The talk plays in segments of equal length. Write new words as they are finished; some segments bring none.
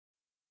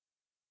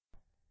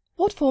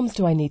What forms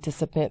do I need to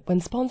submit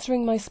when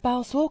sponsoring my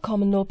spouse or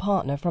common law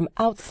partner from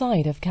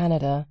outside of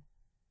Canada?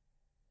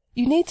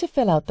 You need to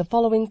fill out the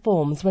following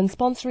forms when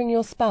sponsoring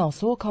your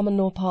spouse or common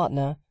law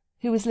partner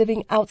who is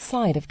living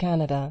outside of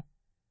Canada.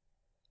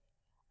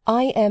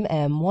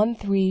 IMM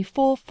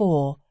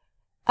 1344,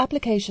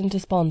 Application to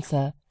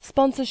Sponsor,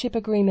 Sponsorship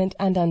Agreement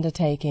and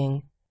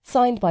Undertaking,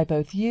 signed by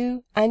both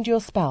you and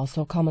your spouse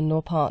or common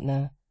law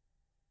partner.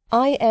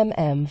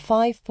 IMM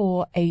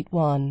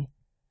 5481,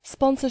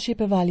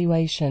 Sponsorship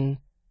Evaluation,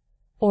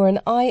 or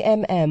an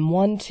IMM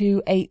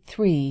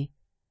 1283,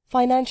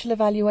 Financial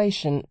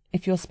Evaluation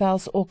if your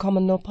spouse or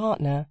common law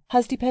partner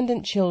has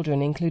dependent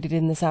children included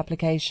in this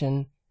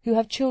application who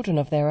have children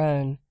of their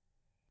own.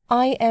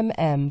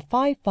 IMM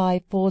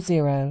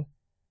 5540,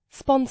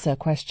 Sponsor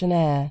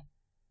Questionnaire.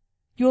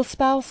 Your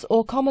spouse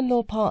or common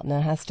law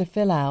partner has to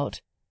fill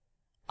out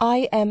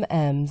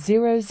IMM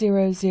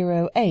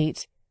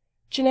 0008,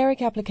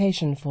 Generic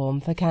Application Form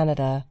for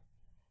Canada.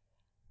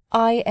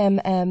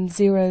 IMM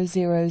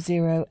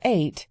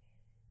 0008,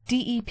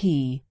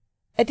 DEP,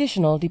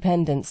 Additional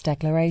Dependents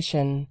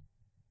Declaration.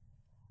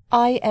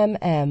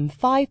 IMM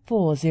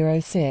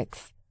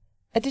 5406,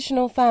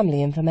 Additional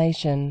Family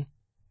Information.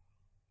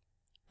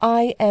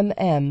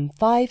 IMM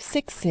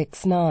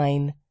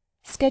 5669,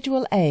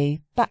 Schedule A,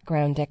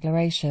 Background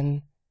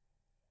Declaration.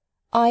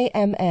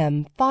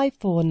 IMM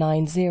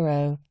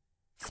 5490,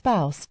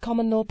 Spouse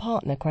Common Law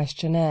Partner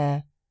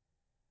Questionnaire.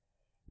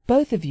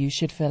 Both of you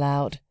should fill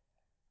out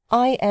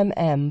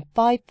IMM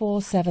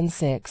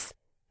 5476,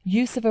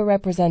 Use of a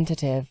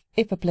Representative,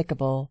 if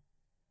applicable.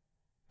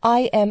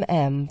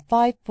 IMM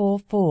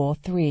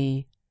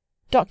 5443,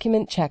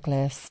 Document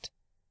Checklist.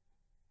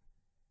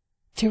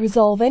 To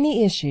resolve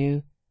any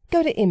issue,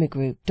 go to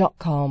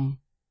imigroup.com.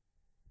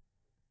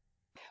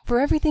 For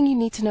everything you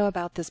need to know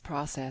about this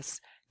process,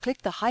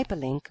 click the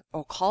hyperlink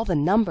or call the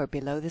number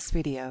below this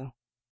video.